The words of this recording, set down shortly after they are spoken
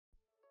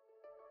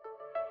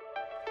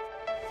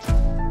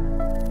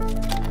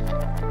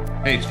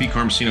Hey, it's Pete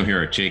Carmasino here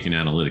at Chaikin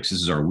Analytics.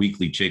 This is our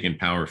weekly Chaikin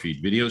Power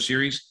Feed video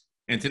series.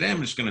 And today I'm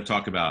just going to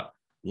talk about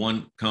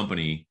one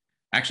company,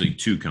 actually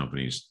two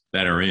companies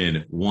that are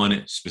in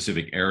one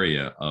specific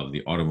area of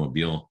the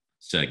automobile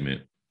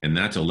segment, and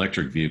that's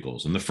electric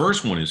vehicles. And the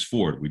first one is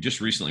Ford. We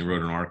just recently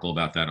wrote an article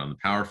about that on the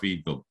Power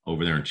Feed. Go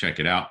over there and check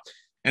it out.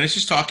 And it's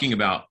just talking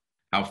about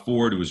how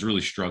Ford was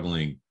really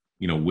struggling,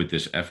 with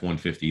this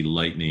F-150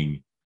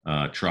 Lightning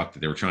truck that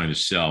they were trying to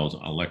sell,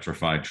 an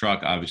electrified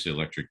truck, obviously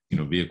electric,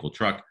 vehicle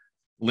truck.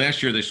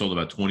 Last year, they sold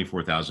about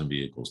 24,000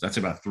 vehicles. That's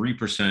about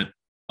 3%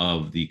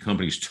 of the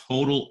company's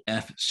total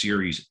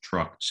F-Series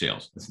truck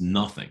sales. That's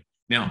nothing.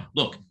 Now,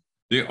 look,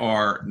 they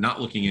are not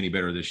looking any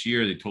better this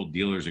year. They told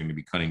dealers they're going to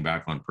be cutting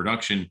back on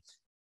production.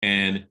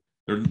 And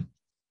they're,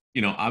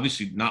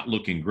 obviously not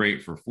looking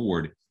great for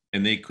Ford.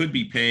 And they could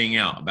be paying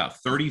out about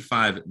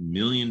 $35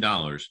 million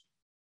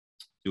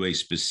to a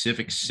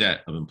specific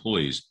set of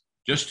employees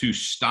just to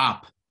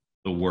stop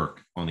the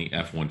work on the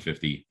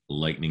F-150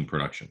 Lightning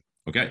production.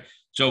 Okay,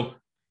 so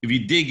if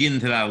you dig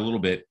into that a little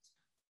bit,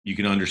 you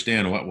can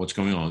understand what's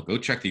going on. Go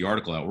check the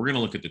article out. We're going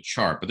to look at the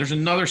chart, but there's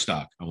another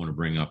stock I want to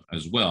bring up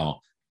as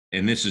well.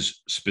 And this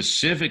is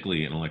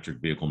specifically an electric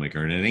vehicle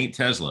maker, and it ain't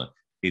Tesla.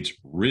 It's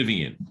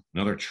Rivian,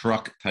 another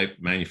truck type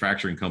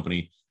manufacturing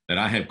company that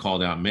I have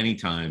called out many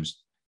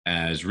times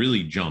as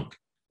really junk.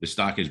 The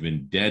stock has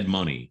been dead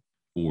money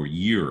for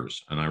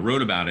years. And I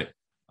wrote about it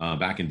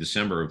back in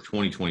December of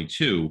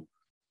 2022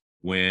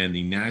 when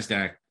the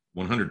NASDAQ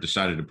 100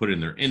 decided to put it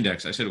in their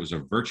index. I said it was a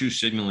virtue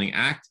signaling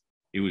act.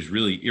 It was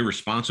really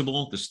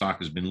irresponsible. The stock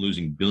has been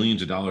losing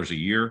billions of dollars a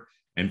year.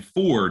 And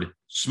Ford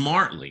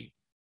smartly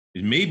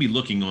is maybe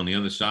looking on the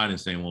other side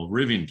and saying, well,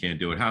 Rivian can't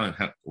do it. How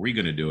are we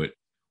going to do it?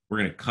 We're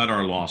going to cut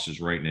our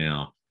losses right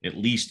now, at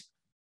least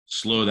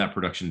slow that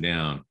production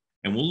down.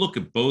 And we'll look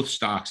at both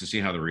stocks to see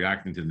how they're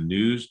reacting to the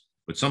news.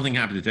 But something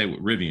happened today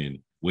with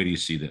Rivian. Wait till you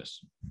see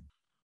this.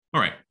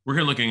 All right, we're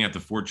here looking at the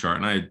Ford chart.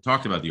 And I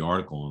talked about the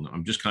article, and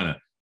I'm just kind of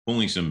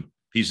pulling some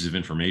pieces of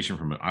information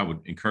from it. I would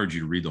encourage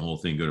you to read the whole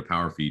thing. Go to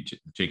PowerFeed,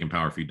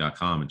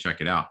 chaikinpowerfeed.com, and check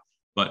it out.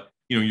 But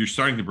you're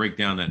starting to break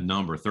down that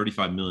number.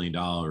 $35 million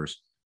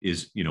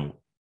is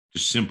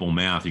just simple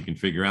math. You can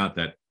figure out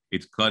that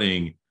it's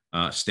cutting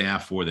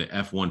staff for the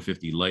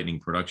F-150 Lightning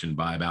production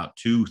by about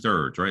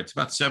 2/3. Right, it's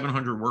about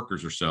 700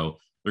 workers or so.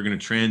 They're going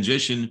to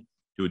transition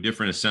to a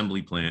different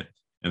assembly plant,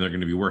 and they're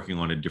going to be working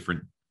on a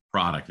different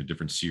product, a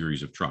different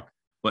series of truck.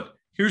 But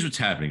here's what's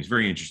happening. It's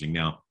very interesting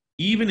now.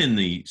 Even in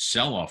the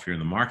sell-off here in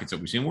the markets that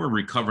we've seen, we're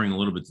recovering a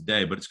little bit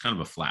today, but it's kind of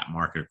a flat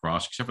market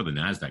across, except for the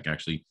NASDAQ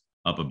actually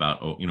up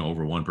about,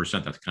 over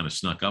 1%. That's kind of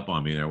snuck up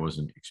on me there. I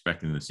wasn't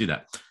expecting to see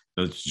that.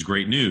 So it's just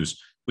great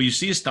news. But you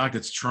see a stock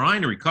that's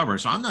trying to recover.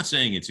 So I'm not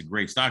saying it's a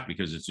great stock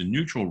because it's a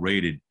neutral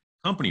rated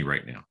company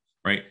right now,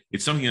 right?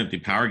 It's something that the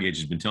Power Gauge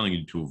has been telling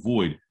you to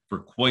avoid for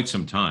quite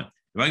some time.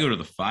 If I go to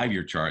the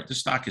 5-year chart, this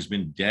stock has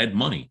been dead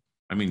money.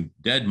 I mean,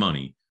 dead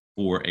money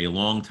for a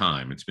long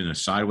time. It's been a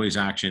sideways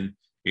action.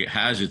 It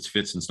has its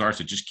fits and starts.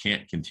 It just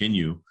can't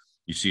continue.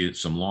 You see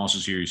some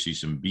losses here. You see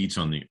some beats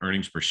on the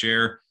earnings per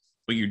share,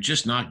 but you're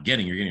just not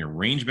getting. You're getting a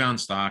range-bound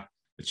stock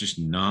that's just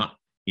not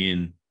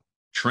in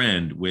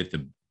trend with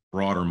the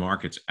broader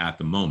markets at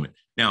the moment.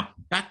 Now,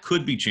 that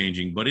could be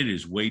changing, but it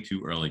is way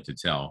too early to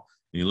tell.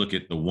 When you look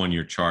at the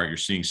 1-year chart, you're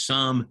seeing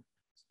some,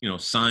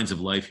 signs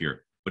of life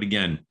here. But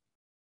again,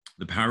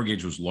 the Power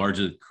Gauge was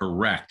largely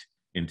correct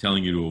in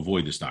telling you to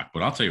avoid the stock.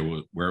 But I'll tell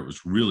you where it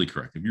was really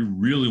correct. If you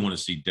really want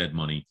to see dead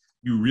money,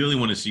 you really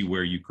want to see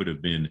where you could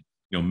have been,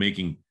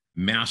 making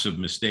massive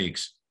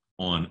mistakes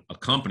on a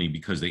company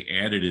because they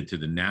added it to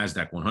the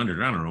NASDAQ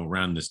 100, I don't know,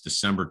 around this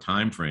December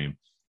timeframe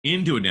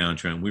into a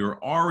downtrend. We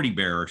were already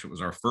bearish. It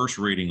was our first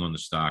rating on the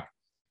stock.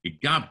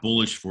 It got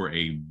bullish for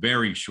a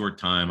very short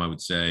time, I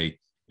would say.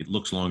 It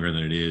looks longer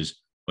than it is,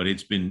 but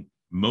it's been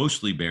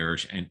mostly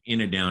bearish and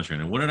in a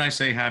downtrend. And what did I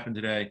say happened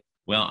today?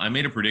 Well, I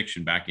made a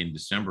prediction back in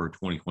December of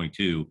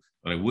 2022,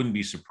 but I wouldn't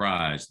be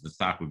surprised the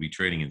stock would be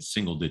trading in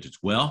single digits.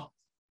 Well,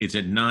 it's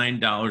at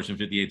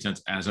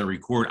 $9.58 as I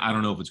record. I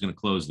don't know if it's going to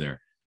close there,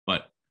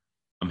 but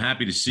I'm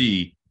happy to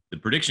see the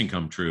prediction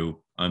come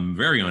true. I'm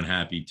very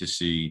unhappy to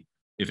see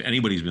if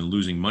anybody's been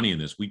losing money in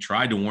this. We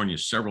tried to warn you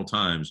several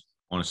times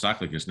on a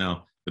stock like this.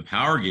 Now, the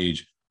Power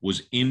Gauge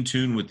was in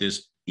tune with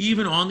this.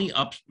 Even on the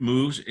up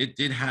moves, it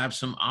did have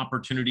some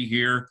opportunity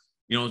here.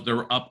 There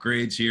were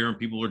upgrades here and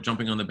people are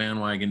jumping on the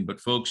bandwagon.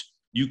 But folks,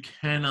 you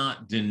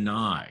cannot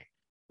deny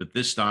that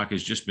this stock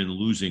has just been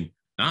losing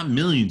not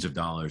millions of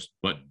dollars,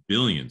 but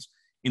billions.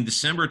 In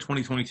December of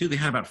 2022, they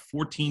had about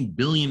 $14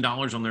 billion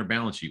on their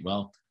balance sheet.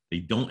 Well, they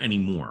don't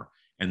anymore.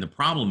 And the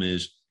problem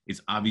is, it's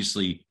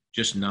obviously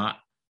just not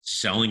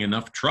selling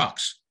enough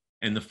trucks.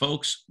 And the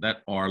folks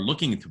that are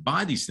looking to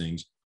buy these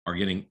things are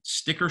getting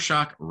sticker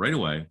shock right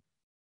away.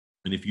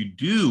 And if you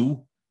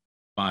do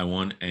buy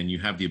one and you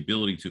have the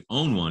ability to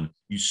own one,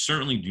 you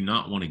certainly do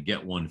not want to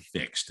get one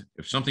fixed.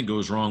 If something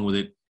goes wrong with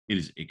it, it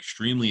is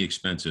extremely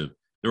expensive.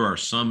 There are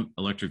some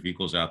electric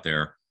vehicles out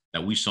there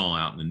that we saw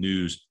out in the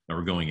news that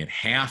were going at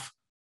half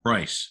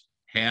price,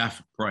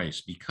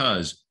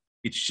 because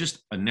it's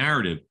just a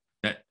narrative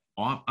that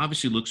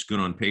obviously looks good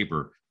on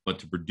paper, but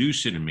to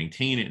produce it and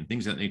maintain it and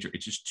things of that nature,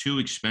 it's just too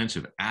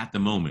expensive at the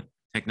moment.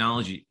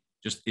 Technology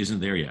just isn't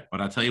there yet.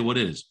 But I'll tell you what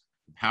is.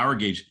 Power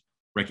Gauge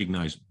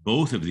recognized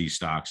both of these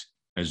stocks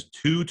as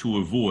two to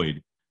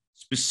avoid,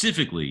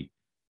 specifically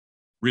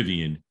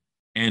Rivian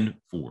and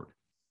Ford.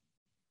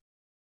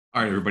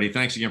 All right, everybody,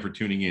 thanks again for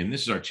tuning in.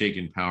 This is our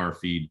Chaikin Power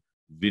Feed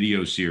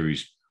video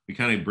series. We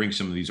kind of bring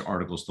some of these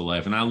articles to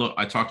life. And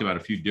I talked about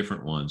a few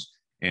different ones.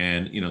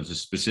 And, the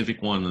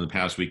specific one in the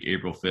past week,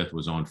 April 5th,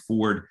 was on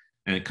Ford.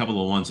 And a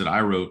couple of ones that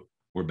I wrote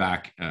were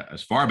back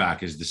as far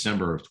back as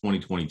December of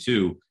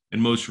 2022.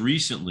 And most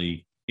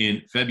recently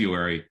in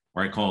February,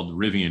 where I called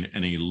Rivian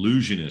an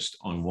illusionist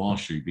on Wall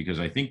Street, because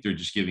I think they're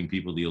just giving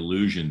people the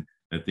illusion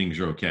that things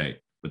are okay.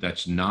 But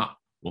that's not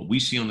what we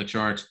see on the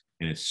charts.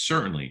 And it's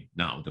certainly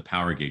not what the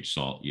Power Gauge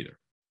saw either.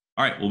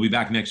 All right, we'll be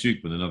back next week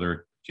with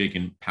another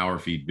Chaikin Power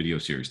Feed video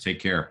series. Take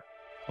care.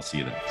 I'll see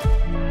you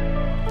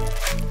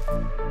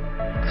then.